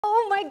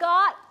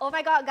Oh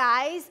my god,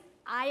 guys!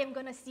 I am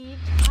gonna see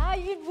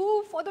Giant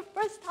Woo for the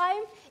first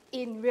time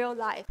in real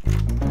life.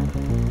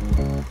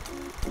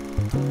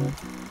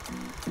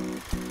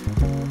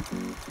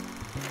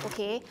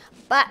 Okay,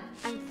 but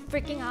I'm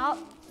freaking out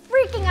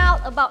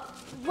about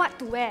what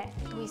to wear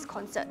to his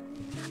concert.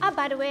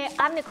 By the way,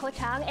 I'm Nicole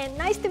Chang and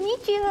nice to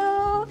meet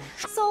you!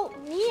 So,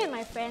 me and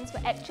my friends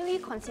were actually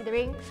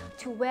considering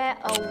to wear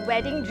a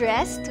wedding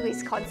dress to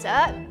his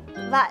concert,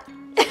 but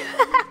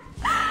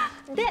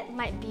that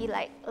might be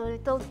like a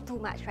little too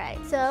much, right?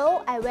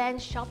 So I went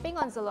shopping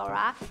on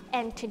ZALORA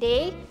and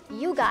today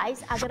you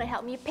guys are gonna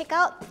help me pick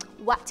out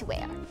what to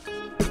wear.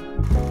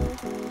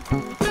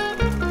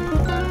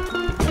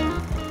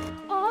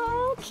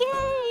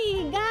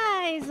 Okay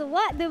guys,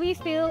 what do we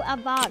feel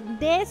about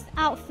this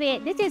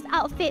outfit? This is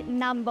outfit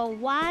number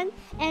 1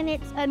 and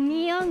it's a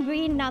neon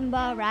green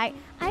number, right?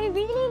 I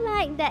really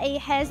like that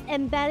it has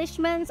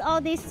embellishments,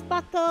 all these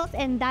sparkles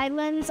and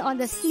diamonds on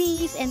the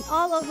sleeves and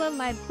all over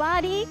my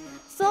body.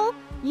 So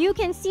you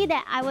can see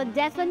that I will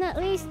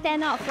definitely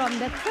stand out from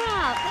the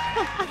crowd.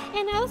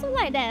 And I also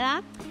like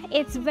that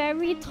it's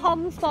very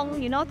Tong Feng,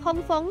 you know,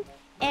 Tong Feng,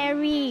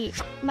 airy.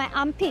 My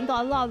armpit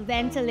got a lot of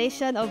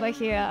ventilation over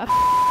here.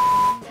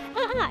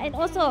 And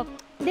also,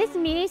 this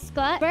mini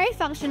skirt, very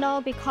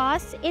functional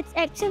because it's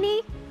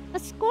actually a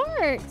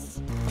skirt.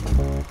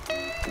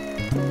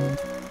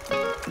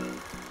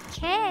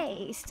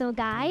 Okay, so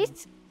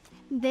guys,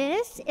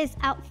 this is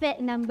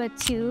outfit number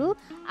 2.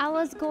 I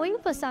was going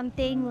for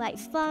something like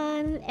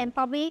fun and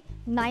probably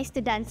nice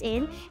to dance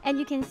in. And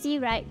you can see,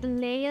 right, the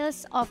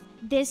layers of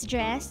this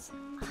dress.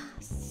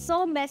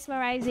 So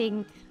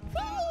mesmerizing.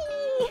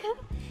 Whee!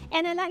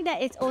 And I like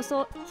that it's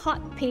also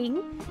hot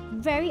pink.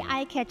 Very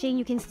eye-catching.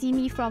 You can see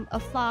me from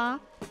afar.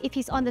 If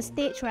he's on the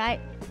stage, right?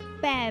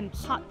 Bam!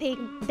 Hot pink.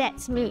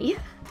 That's me.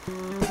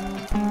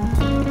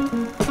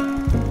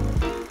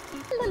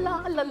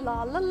 La la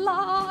la la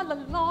la la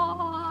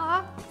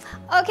la.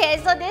 Okay,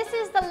 so this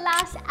is the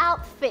last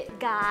outfit,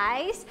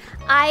 guys.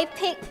 I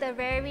picked the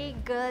very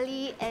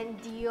girly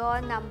and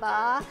Dior number.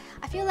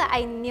 I feel like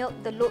I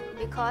nailed the look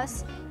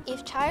because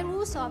if Giant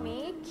Woo saw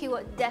me, he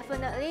would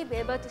definitely be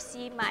able to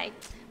see my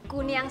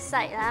Gunyang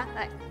side.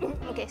 Like,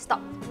 okay,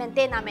 stop.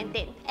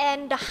 Maintain.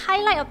 And the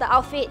highlight of the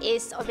outfit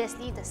is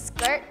obviously the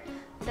skirt.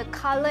 The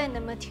color and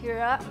the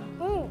material,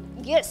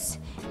 yes!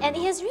 And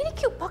it has really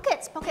cute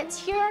pockets.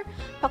 Pockets here,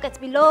 pockets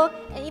below,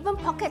 and even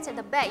pockets at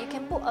the back. You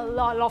can put a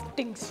lot of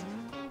things.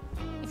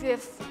 If you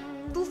have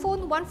 2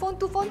 phones, 1 phone,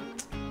 2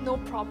 phones, no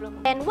problem.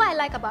 And what I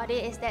like about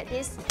it is that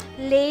this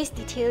lace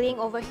detailing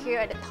over here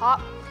at the top,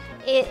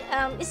 it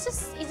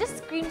just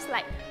screams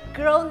like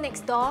girl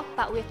next door,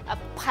 but with a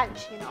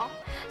punch, you know.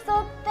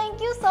 So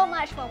thank you so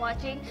much for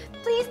watching.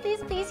 Please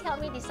help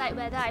me decide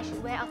whether I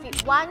should wear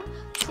outfit 1,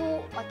 2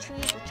 or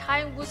 3 to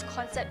Giant Woo's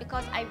concert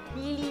because I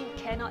really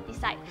cannot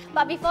decide.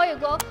 But before you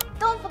go,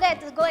 don't forget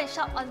to go and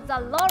shop on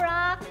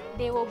ZALORA.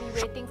 They will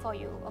be waiting for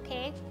you,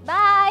 okay?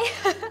 Bye!